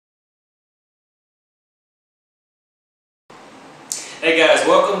Hey guys,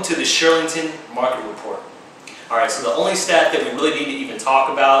 welcome to the Shirlington Market Report. Alright, so the only stat that we really need to even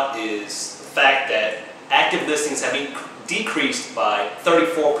talk about is the fact that active listings have decreased by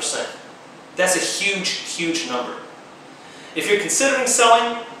 34%. That's a huge, huge number. If you're considering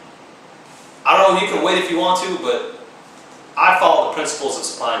selling, I don't know, you can wait if you want to, but I follow the principles of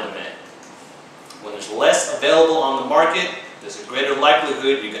supply and demand. When there's less available on the market, there's a greater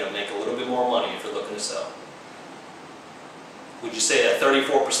likelihood you're going to make a little bit more money if you're looking to sell. Would you say that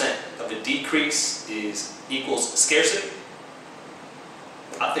 34% of the decrease equals scarcity?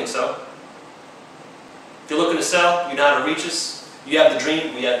 I think so. If you're looking to sell, you know how to reach us. You have the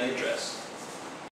dream, we have the address.